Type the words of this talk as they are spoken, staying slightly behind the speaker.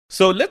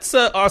So let's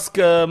ask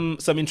some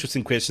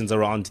interesting questions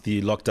around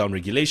the lockdown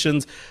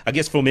regulations. I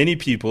guess for many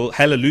people,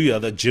 hallelujah,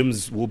 that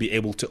gyms will be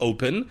able to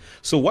open.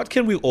 So what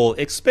can we all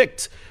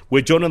expect?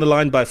 We're joined on the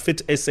line by Fit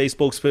SA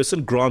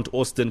spokesperson Grant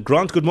Austin.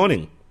 Grant, good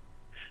morning.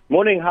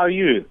 Morning, how are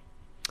you?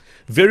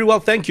 Very well,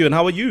 thank you. And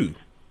how are you?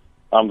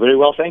 I'm very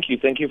well, thank you.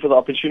 Thank you for the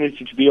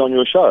opportunity to be on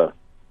your show.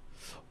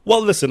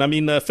 Well, listen,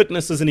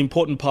 fitness is an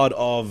important part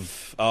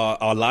of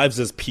our lives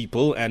as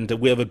people, and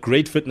we have a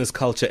great fitness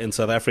culture in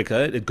South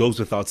Africa. It goes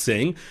without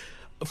saying.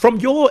 From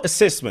your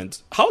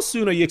assessment, how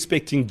soon are you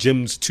expecting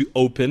gyms to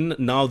open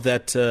now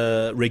that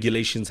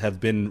regulations have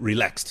been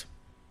relaxed?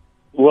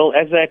 Well,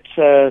 as at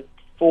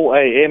 4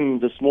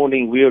 a.m. this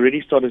morning, we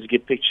already started to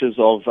get pictures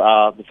of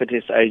the Fit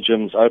SA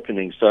gyms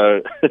opening,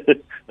 so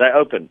they're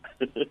open.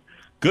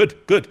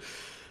 Good.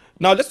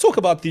 Now, let's talk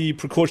about the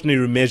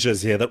precautionary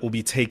measures here that will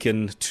be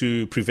taken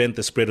to prevent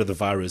the spread of the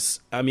virus.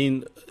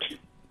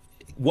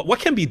 What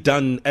can be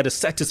done at a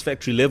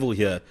satisfactory level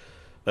here,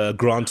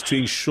 Grant, to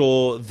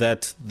ensure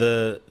that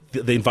the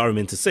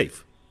environment is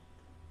safe?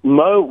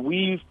 Mo,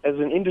 as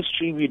an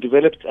industry, we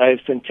developed a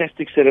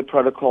fantastic set of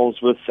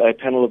protocols with a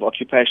panel of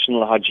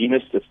occupational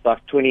hygienists. It's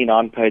like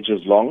 29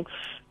 pages long.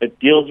 It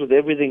deals with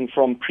everything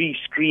from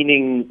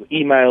pre-screening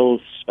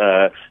emails,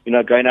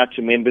 going out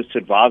to members to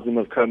advise them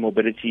of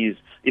comorbidities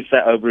if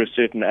they're over a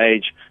certain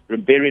age.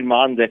 Bear in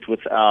mind that with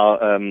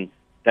our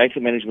data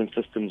management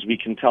systems, we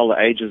can tell the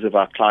ages of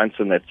our clients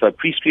and that. So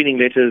pre-screening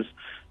letters,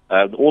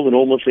 all the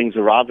normal things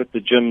arrive at the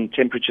gym,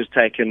 temperatures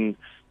taken,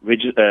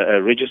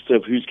 a register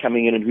of who's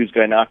coming in and who's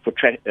going out for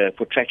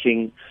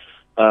tracking.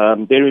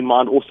 Bear in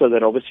mind also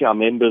that obviously our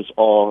members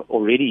are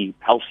already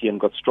healthy and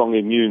got strong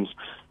immunes.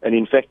 And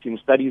in fact, in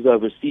studies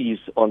overseas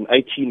on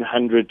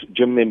 1,800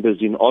 gym members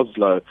in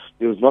Oslo,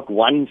 there was not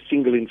one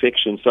single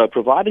infection. So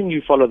providing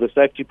you follow the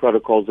safety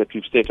protocols that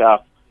we've set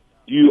out,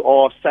 you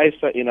are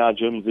safer in our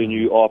gyms than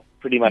you are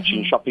pretty much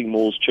in shopping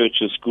malls,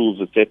 churches, schools,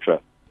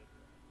 etc.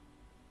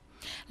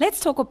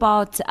 Let's talk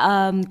about,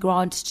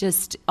 Grant,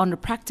 just on a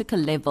practical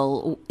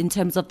level in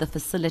terms of the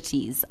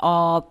facilities.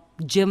 Are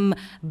gym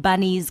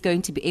bunnies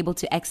going to be able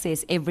to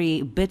access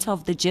every bit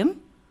of the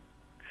gym?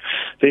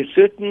 There's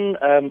certain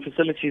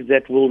facilities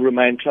that will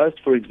remain closed,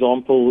 for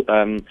example,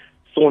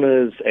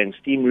 saunas and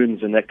steam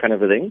rooms and that kind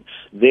of a thing.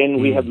 Then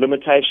we have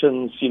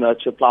limitations, to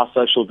apply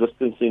social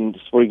distancing.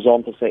 For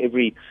example, say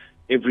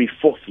every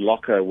fourth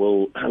locker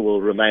will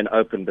remain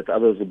open, but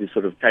others will be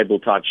sort of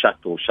table-tied shut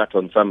or shut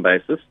on some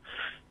basis.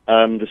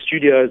 The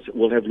studios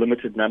will have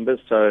limited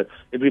numbers, so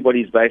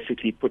everybody's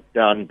basically put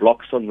down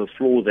blocks on the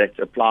floor that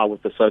apply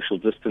with the social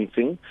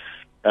distancing.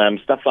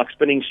 Stuff like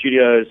spinning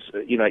studios,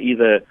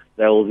 either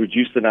they'll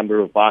reduce the number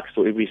of bikes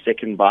or every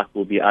second bike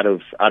will be out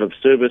of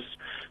service,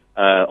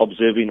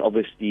 observing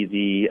obviously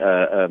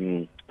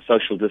the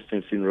social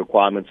distancing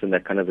requirements and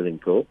that kind of a thing.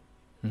 Cool.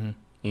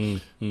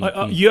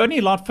 You only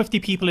allowed 50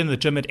 people in the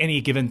gym at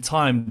any given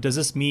time. Does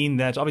this mean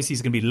that obviously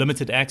there's going to be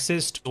limited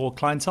access to your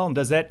clientele? And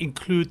does that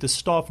include the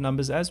staff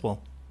numbers as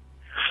well?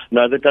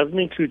 No, that doesn't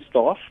include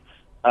staff.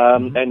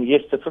 And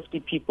yes, the 50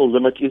 people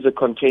limit is a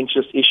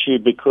contentious issue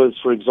because,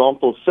 for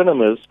example,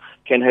 cinemas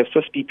can have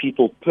 50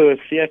 people per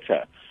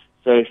theatre.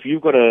 So if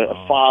you've got a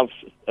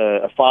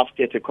five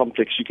theatre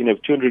complex, you can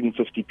have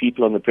 250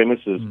 people on the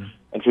premises.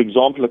 And for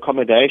example,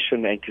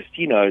 accommodation and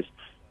casinos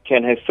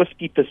can have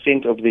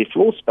 50% of their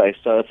floor space.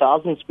 So a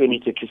 1,000 square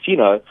meter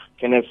casino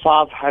can have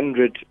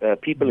 500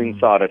 people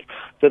inside it.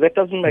 So that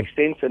doesn't make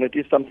sense, and it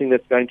is something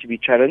that's going to be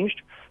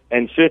challenged.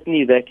 And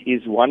certainly that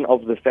is one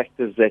of the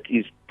factors that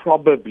is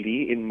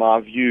probably, in my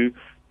view,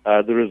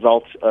 the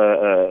result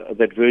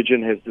that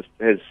Virgin has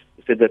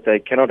said that they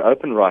cannot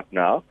open right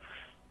now.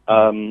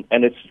 And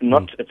it's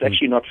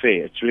actually not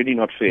fair. It's really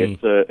not fair.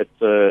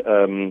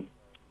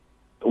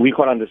 We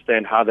can't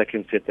understand how they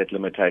can set that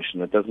limitation.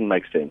 It doesn't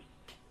make sense.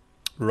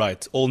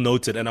 Right, all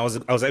noted. And I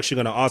was actually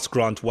going to ask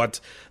Grant what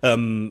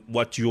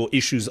your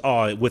issues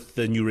are with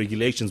the new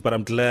regulations, but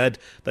I'm glad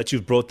that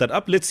you've brought that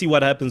up. Let's see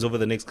what happens over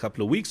the next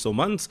couple of weeks or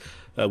months.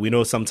 We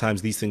know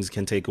sometimes these things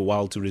can take a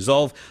while to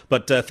resolve.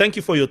 But thank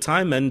you for your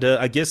time, and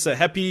I guess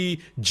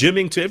happy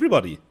gymming to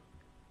everybody.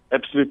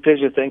 Absolute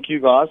pleasure. Thank you,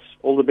 guys.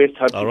 All the best.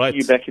 Hope to see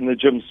you back in the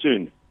gym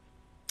soon.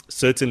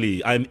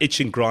 Certainly. I'm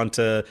itching, Grant.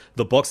 The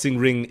boxing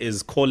ring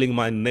is calling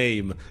my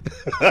name.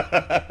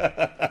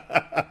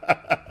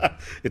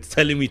 It's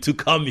telling me to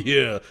come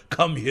here,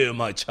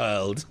 my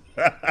child.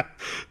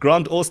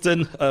 Grant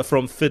Austin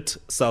from Fit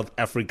South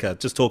Africa,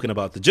 just talking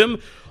about the gym.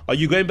 Are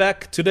you going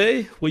back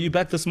today? Were you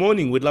back this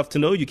morning? We'd love to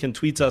know. You can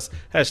tweet us,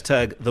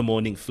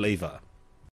 #TheMorningFlavor.